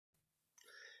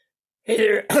Hey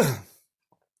there,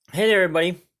 hey there,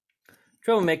 everybody.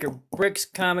 Troublemaker Bricks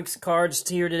Comics Cards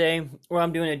here today, where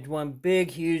I'm doing one big,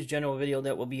 huge general video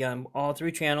that will be on all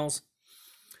three channels.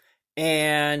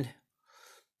 And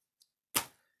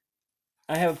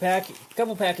I have a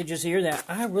couple packages here that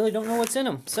I really don't know what's in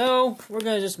them. So we're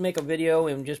gonna just make a video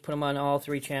and just put them on all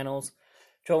three channels: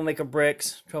 Troublemaker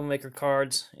Bricks, Troublemaker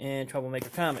Cards, and Troublemaker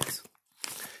Comics.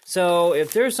 So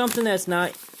if there's something that's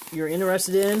not you're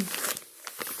interested in,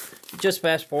 just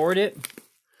fast forward it.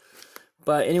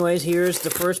 But anyways, here's the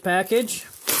first package.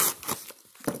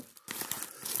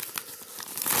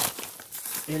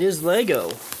 It is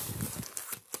Lego.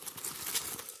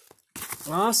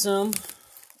 Awesome.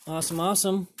 Awesome,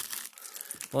 awesome.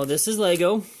 Well, this is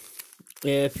Lego,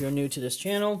 if you're new to this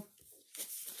channel.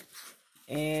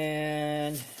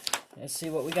 And let's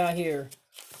see what we got here.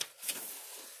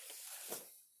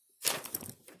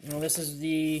 Well, this is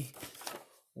the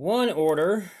one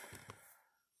order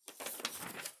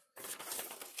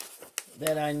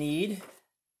that I needed.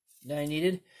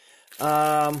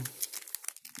 So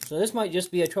this might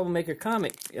just be a Troublemaker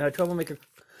Troublemaker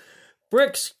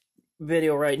Bricks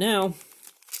video right now.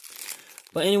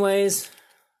 But anyways,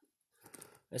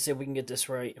 let's see if we can get this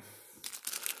right.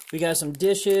 We got some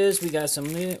dishes. We got some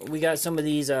of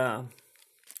these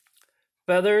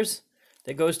feathers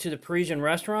that goes to the Parisian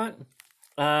restaurant.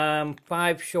 5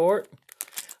 short.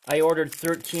 I ordered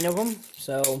 13 of them.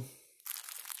 So.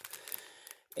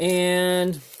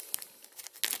 And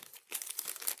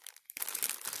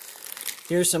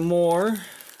here's some more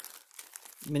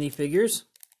minifigures.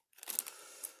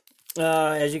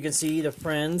 As you can see, the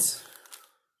Friends.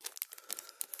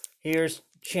 Here's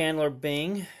Chandler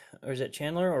Bing. Or is it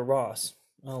Chandler or Ross?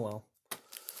 Oh well.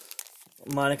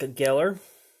 Monica Geller.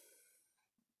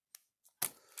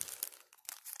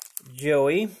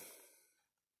 Joey.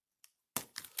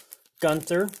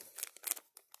 Gunther.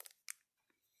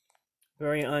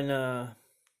 Very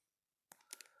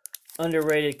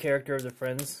underrated character of the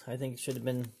Friends. I think it should have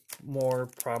been more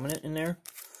prominent in there.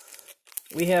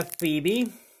 We have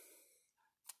Phoebe.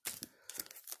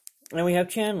 And we have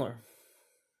Chandler.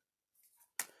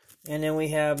 And then we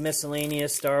have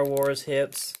miscellaneous Star Wars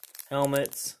hips,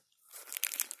 helmets,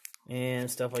 and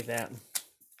stuff like that.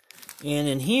 And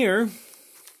in here,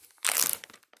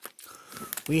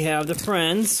 we have the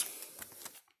Friends.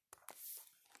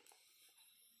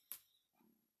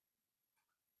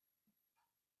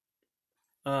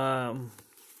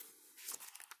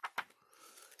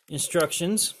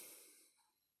 Instructions.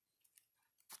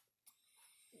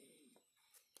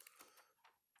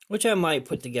 Which I might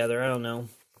put together, I don't know.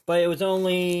 But it was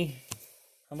only,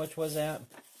 how much was that?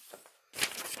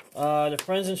 The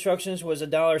Friends instructions was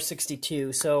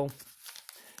 $1.62. So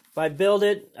if I build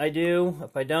it, I do.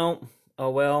 If I don't,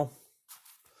 oh well.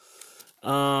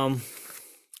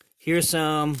 Here's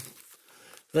some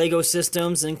Lego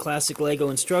systems and classic Lego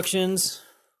instructions.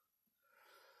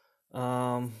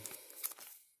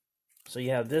 So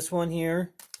you have this one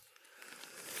here,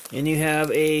 and you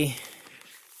have a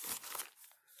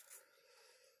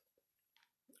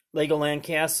Legoland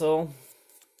Castle,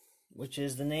 which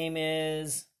is, the name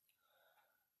is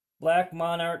Black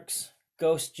Monarch's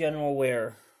Ghost General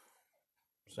Wear.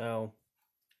 So,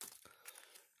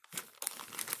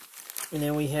 and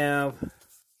then we have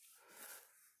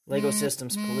Lego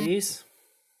Systems Police.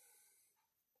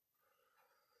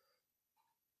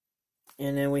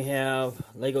 And then we have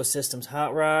Lego Systems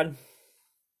Hot Rod. I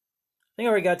think I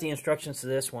already got the instructions to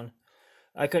this one.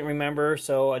 I couldn't remember,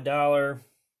 so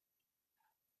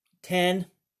 $1.10.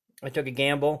 I took a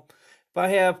gamble. If I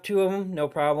have 2 of them, no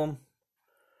problem.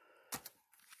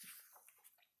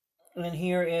 And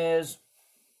here is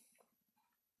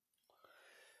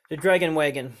the Dragon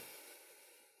Wagon.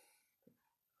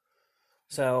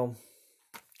 So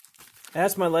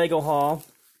that's my Lego haul.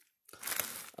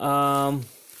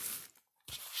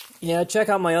 Yeah, check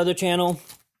out my other channel,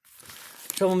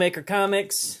 Troublemaker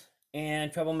Comics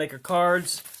and Troublemaker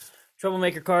Cards.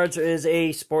 Troublemaker Cards is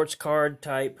a sports card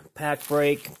type, pack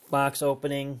break, box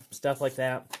opening, stuff like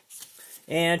that.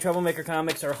 And Troublemaker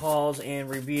Comics are hauls and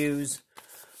reviews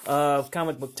of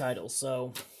comic book titles.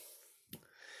 So,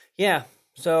 yeah.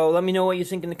 So let me know what you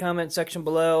think in the comment section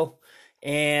below.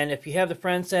 And if you have the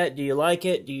Friends set, do you like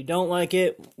it? Do you don't like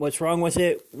it? What's wrong with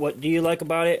it? What do you like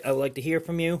about it? I would like to hear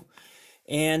from you.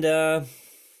 And,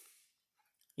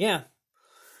 yeah.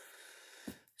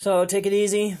 So, take it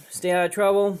easy. Stay out of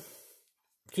trouble.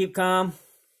 Keep calm.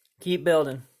 Keep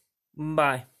building.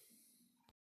 Bye.